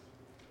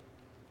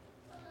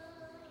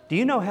 Do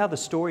you know how the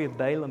story of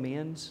Balaam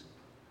ends?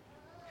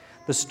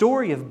 The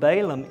story of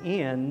Balaam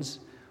ends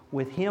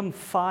with him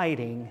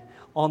fighting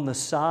on the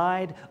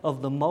side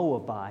of the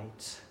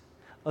Moabites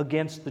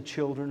against the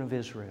children of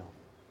Israel.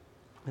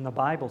 And the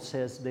Bible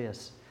says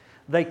this,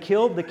 they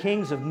killed the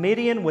kings of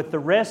Midian with the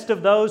rest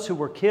of those who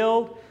were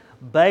killed.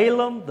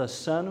 Balaam, the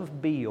son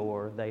of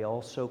Beor, they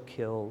also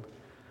killed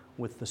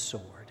with the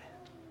sword.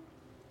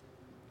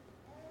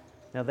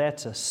 Now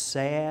that's a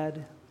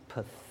sad,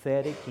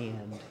 pathetic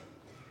end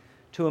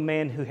to a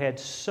man who had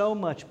so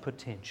much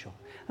potential.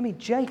 I mean,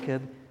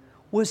 Jacob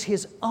was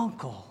his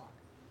uncle.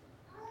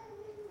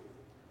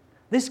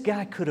 This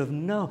guy could have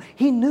known.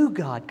 He knew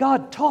God.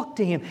 God talked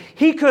to him.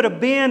 He could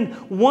have been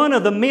one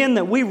of the men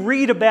that we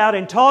read about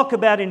and talk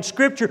about in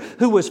Scripture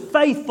who was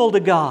faithful to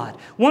God.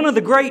 One of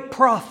the great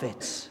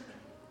prophets.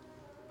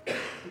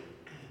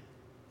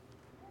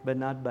 But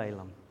not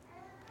Balaam.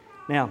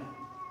 Now,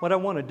 what I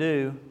want to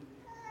do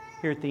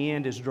here at the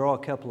end is draw a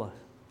couple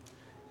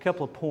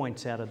of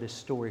points out of this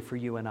story for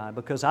you and I,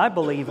 because I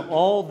believe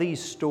all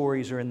these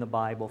stories are in the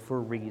Bible for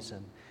a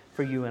reason,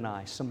 for you and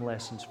I, some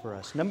lessons for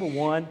us. Number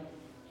one,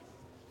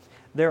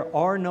 there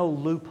are no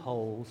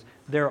loopholes.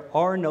 There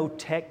are no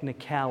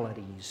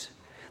technicalities.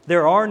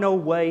 There are no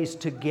ways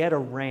to get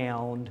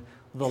around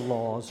the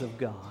laws of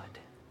God.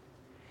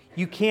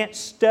 You can't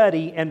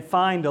study and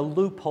find a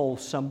loophole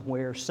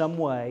somewhere, some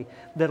way,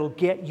 that'll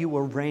get you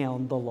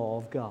around the law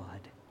of God.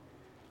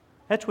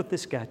 That's what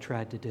this guy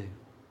tried to do.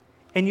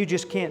 And you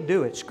just can't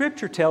do it.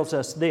 Scripture tells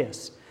us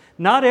this,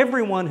 not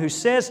everyone who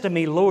says to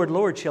me, Lord,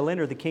 Lord, shall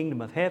enter the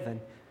kingdom of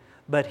heaven,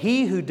 but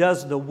he who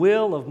does the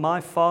will of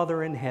my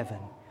Father in heaven.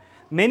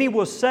 Many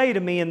will say to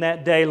me in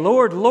that day,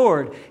 Lord,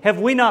 Lord, have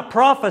we not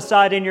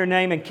prophesied in your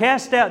name and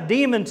cast out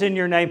demons in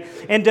your name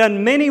and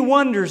done many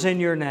wonders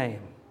in your name?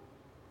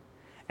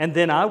 And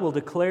then I will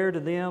declare to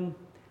them,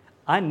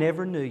 I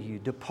never knew you.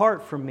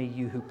 Depart from me,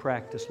 you who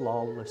practice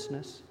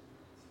lawlessness.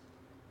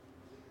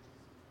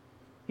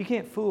 You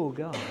can't fool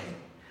God.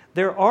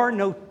 There are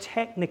no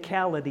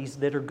technicalities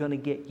that are going to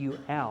get you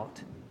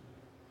out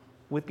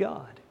with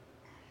God.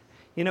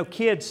 You know,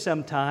 kids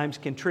sometimes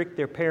can trick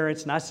their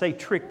parents, and I say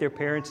trick their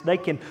parents. They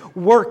can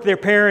work their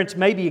parents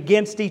maybe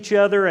against each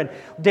other, and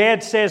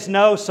Dad says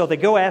no, so they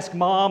go ask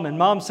Mom, and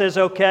Mom says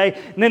okay,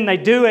 and then they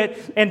do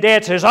it, and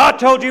Dad says, I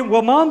told you,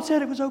 well, Mom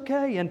said it was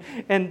okay,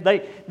 and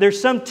there's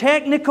some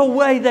technical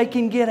way they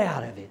can get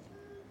out of it.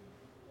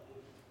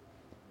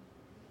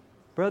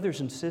 Brothers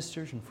and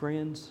sisters and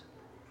friends,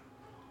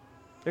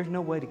 there's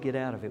no way to get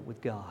out of it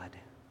with God.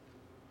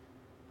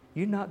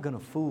 You're not going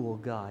to fool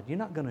God. You're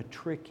not going to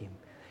trick Him.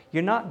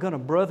 You're not going to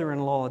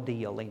brother-in-law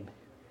deal Him.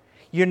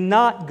 You're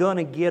not going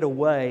to get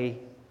away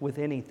with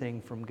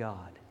anything from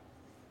God.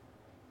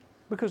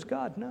 Because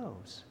God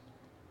knows.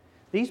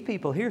 These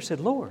people here said,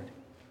 Lord,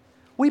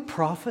 we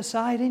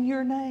prophesied in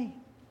your name.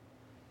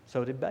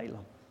 So did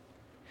Balaam.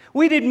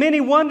 We did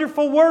many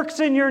wonderful works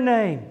in your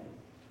name.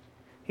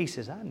 He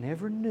says, I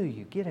never knew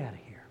you. Get out of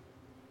here.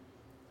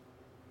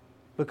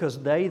 Because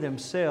they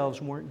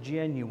themselves weren't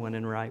genuine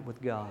and right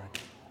with God.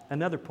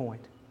 Another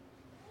point.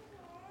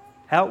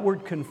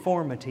 Outward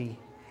conformity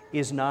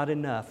is not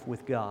enough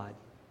with God.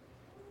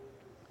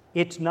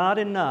 It's not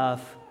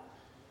enough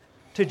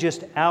to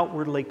just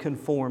outwardly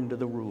conform to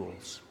the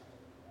rules.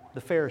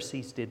 The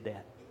Pharisees did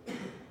that.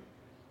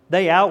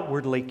 They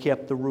outwardly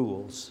kept the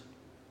rules.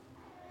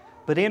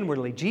 But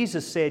inwardly,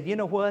 Jesus said, you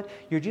know what?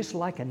 You're just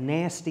like a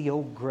nasty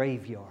old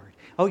graveyard.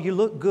 Oh, you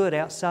look good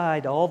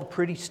outside, all the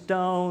pretty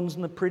stones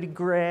and the pretty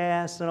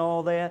grass and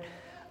all that.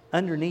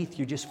 Underneath,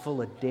 you're just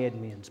full of dead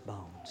men's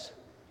bones.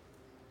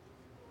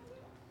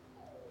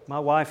 My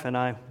wife and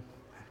I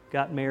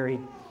got married,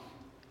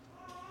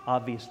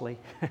 obviously.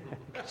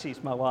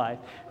 She's my wife.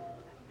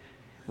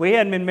 We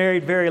hadn't been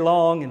married very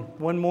long, and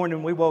one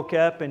morning we woke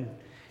up and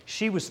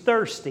she was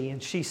thirsty,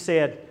 and she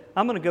said,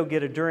 I'm going to go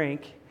get a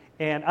drink.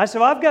 And I said,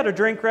 well, I've got a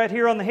drink right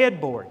here on the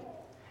headboard.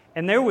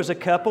 And there was a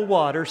cup of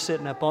water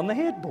sitting up on the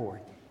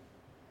headboard.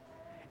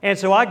 And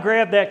so I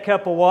grabbed that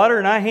cup of water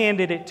and I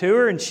handed it to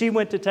her, and she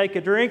went to take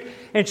a drink,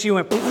 and she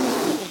went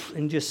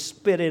and just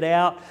spit it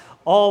out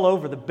all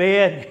over the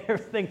bed and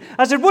everything.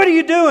 I said, "What are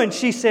you doing?"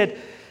 She said,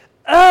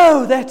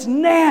 "Oh, that's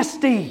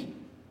nasty."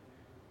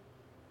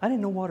 I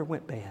didn't know water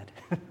went bad.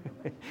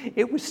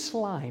 It was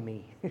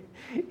slimy.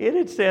 It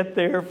had sat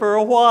there for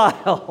a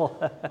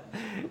while.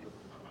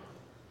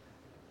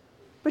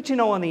 But you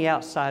know, on the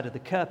outside of the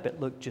cup, it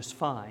looked just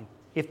fine.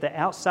 If the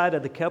outside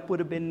of the cup would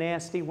have been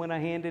nasty when I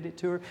handed it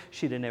to her,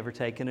 she'd have never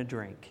taken a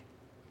drink.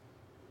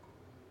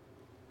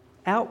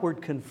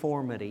 Outward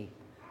conformity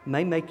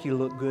may make you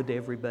look good to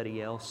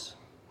everybody else.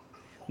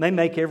 May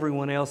make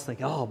everyone else think,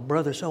 "Oh,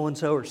 brother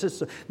so-and-so or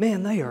sister,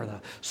 man, they are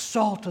the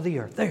salt of the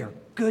earth. They are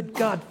good,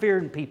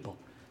 God-fearing people.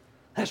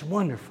 That's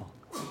wonderful."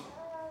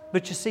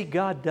 But you see,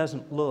 God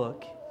doesn't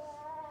look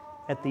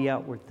at the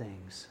outward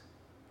things.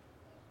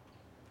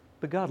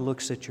 But God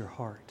looks at your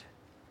heart.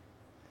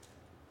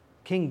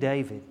 King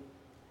David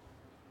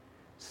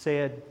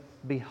said,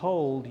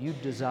 "Behold, you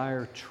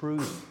desire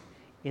truth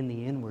in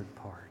the inward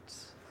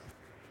parts."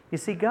 You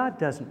see, God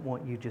doesn't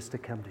want you just to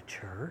come to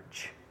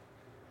church.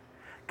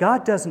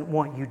 God doesn't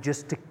want you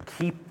just to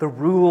keep the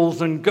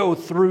rules and go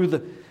through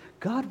the...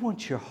 God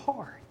wants your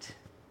heart.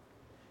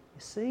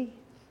 You see?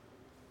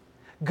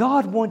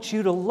 God wants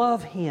you to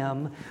love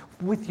Him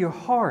with your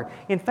heart.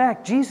 In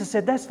fact, Jesus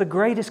said that's the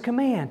greatest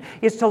command.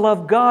 It's to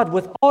love God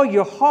with all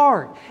your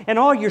heart and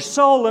all your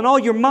soul and all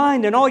your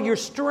mind and all your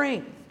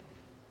strength.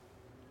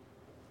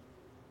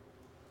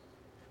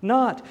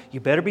 Not, you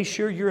better be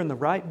sure you're in the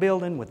right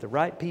building with the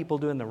right people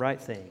doing the right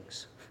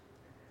things.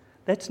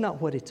 That's not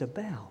what it's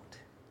about.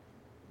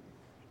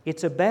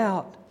 It's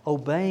about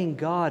obeying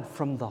God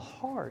from the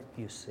heart,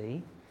 you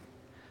see.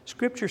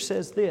 Scripture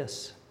says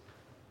this,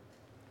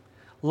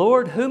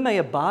 "Lord, who may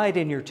abide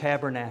in your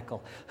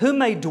tabernacle? Who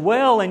may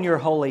dwell in your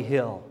holy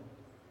hill?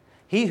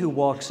 He who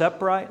walks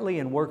uprightly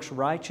and works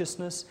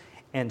righteousness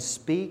and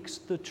speaks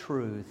the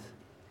truth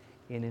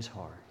in his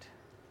heart."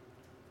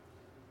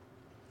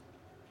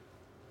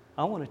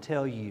 I want to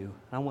tell you,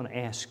 I want to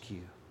ask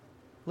you,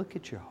 look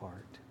at your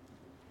heart.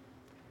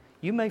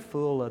 You may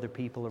fool other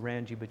people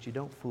around you, but you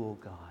don't fool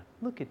God.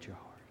 Look at your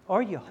heart.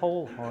 Are you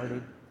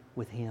wholehearted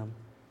with Him?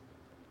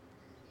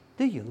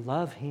 Do you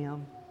love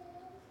Him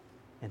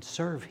and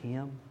serve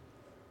Him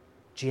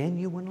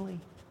genuinely?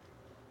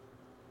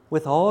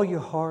 With all your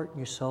heart,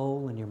 your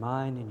soul, and your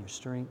mind, and your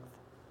strength?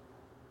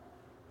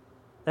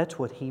 That's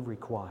what He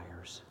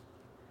requires.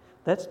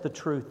 That's the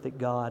truth that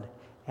God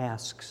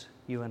asks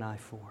you and I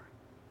for.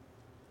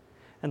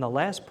 And the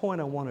last point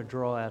I want to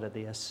draw out of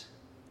this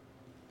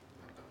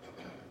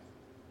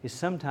is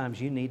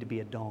sometimes you need to be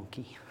a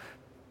donkey.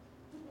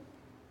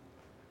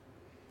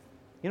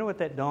 You know what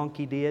that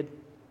donkey did?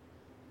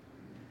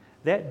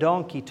 That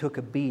donkey took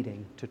a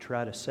beating to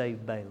try to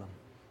save Balaam.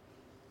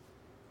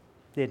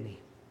 Didn't he?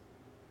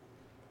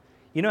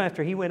 You know,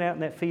 after he went out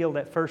in that field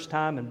that first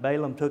time and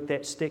Balaam took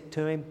that stick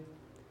to him,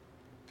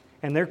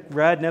 and they're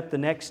riding up the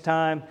next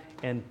time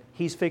and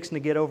he's fixing to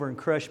get over and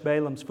crush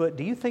Balaam's foot,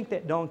 do you think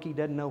that donkey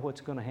doesn't know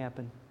what's going to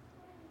happen?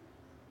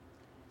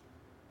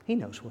 He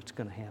knows what's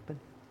going to happen.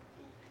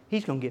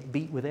 He's going to get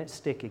beat with that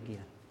stick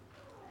again.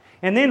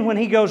 And then when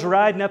he goes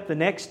riding up the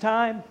next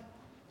time,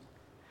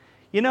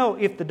 you know,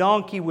 if the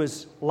donkey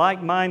was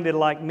like-minded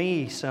like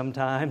me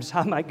sometimes,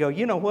 I might go,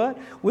 "You know what?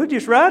 We'll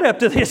just ride up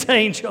to this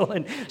angel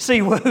and see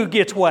who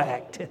gets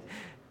whacked."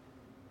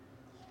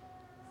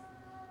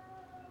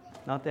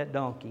 Not that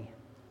donkey.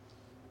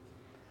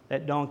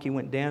 That donkey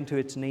went down to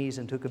its knees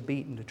and took a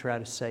beating to try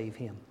to save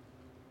him.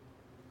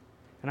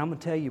 And I'm going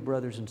to tell you,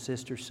 brothers and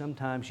sisters,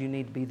 sometimes you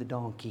need to be the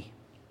donkey.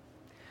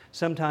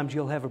 Sometimes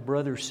you'll have a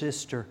brother,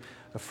 sister,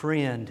 a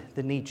friend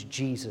that needs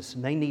Jesus,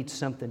 and they need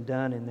something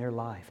done in their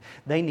life.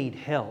 They need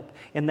help,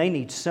 and they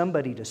need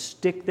somebody to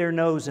stick their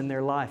nose in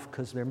their life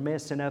because they're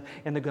messing up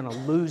and they're going to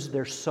lose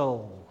their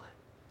soul.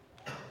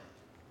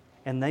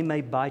 And they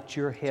may bite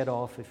your head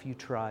off if you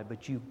try,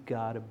 but you've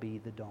got to be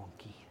the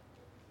donkey.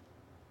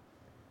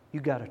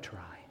 You've got to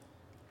try.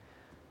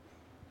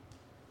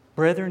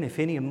 Brethren, if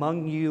any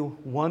among you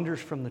wanders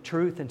from the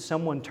truth and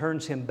someone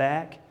turns him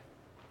back,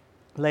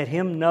 let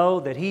him know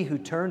that he who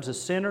turns a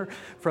sinner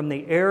from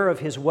the error of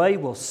his way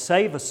will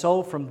save a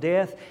soul from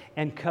death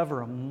and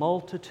cover a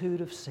multitude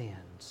of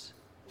sins.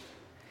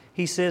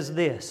 He says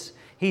this.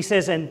 He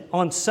says, "And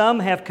on some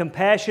have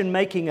compassion,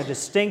 making a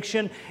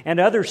distinction, and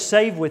others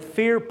save with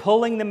fear,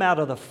 pulling them out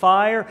of the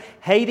fire,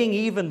 hating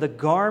even the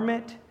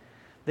garment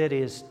that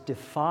is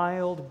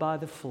defiled by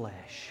the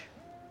flesh."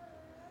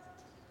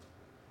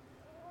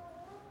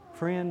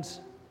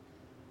 Friends,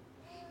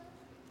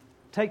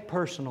 take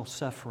personal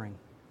suffering.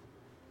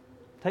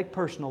 Take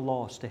personal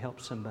loss to help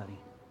somebody.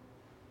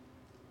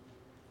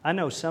 I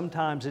know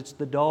sometimes it's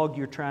the dog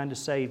you're trying to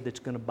save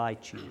that's going to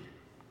bite you.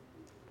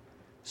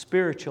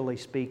 Spiritually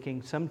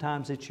speaking,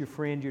 sometimes it's your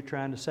friend you're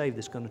trying to save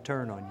that's going to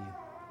turn on you.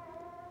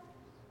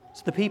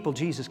 It's the people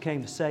Jesus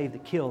came to save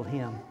that killed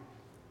Him.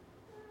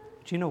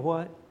 But you know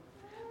what?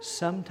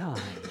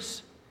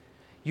 Sometimes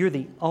you're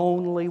the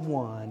only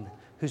one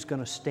who's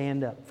going to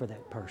stand up for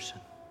that person.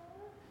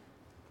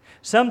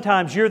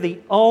 Sometimes you're the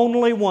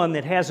only one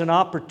that has an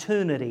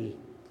opportunity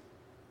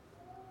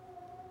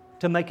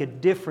to make a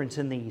difference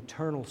in the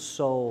eternal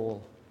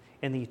soul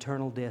and the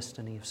eternal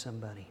destiny of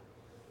somebody.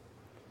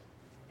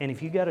 And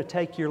if you got to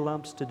take your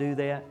lumps to do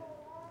that,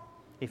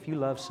 if you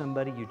love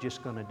somebody, you're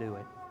just going to do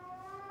it.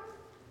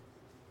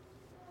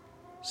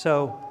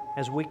 So,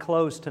 as we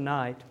close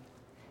tonight,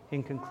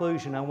 in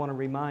conclusion, I want to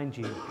remind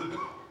you,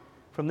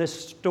 from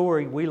this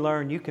story we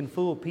learn you can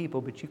fool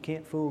people, but you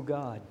can't fool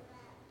God.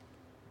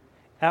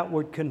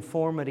 Outward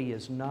conformity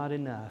is not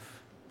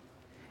enough.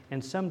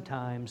 And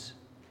sometimes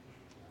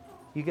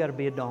you got to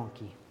be a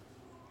donkey.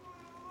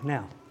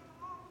 Now,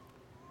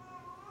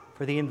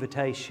 for the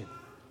invitation.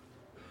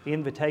 The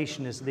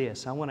invitation is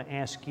this. I want to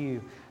ask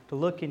you to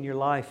look in your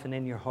life and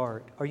in your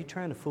heart. Are you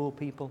trying to fool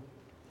people?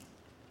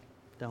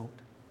 Don't.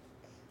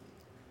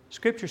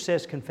 Scripture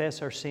says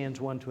confess our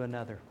sins one to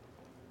another.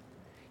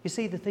 You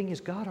see, the thing is,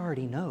 God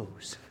already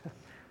knows.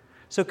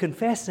 So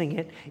confessing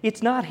it,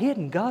 it's not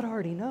hidden. God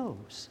already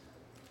knows.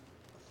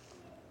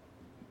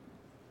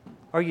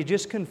 Are you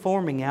just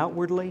conforming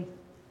outwardly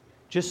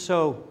just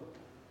so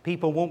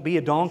people won't be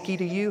a donkey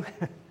to you?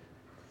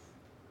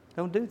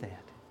 Don't do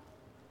that.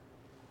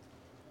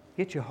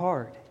 Get your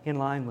heart in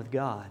line with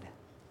God.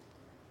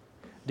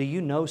 Do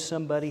you know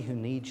somebody who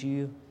needs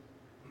you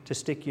to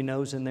stick your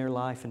nose in their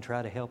life and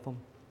try to help them?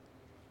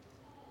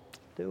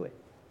 Do it.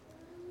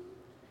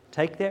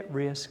 Take that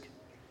risk.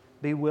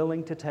 Be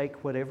willing to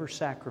take whatever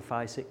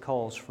sacrifice it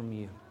calls from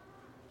you.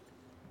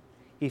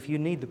 If you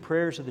need the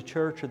prayers of the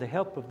church or the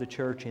help of the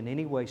church in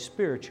any way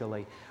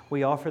spiritually,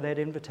 we offer that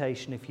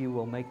invitation if you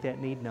will make that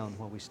need known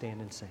while we stand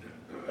and sing.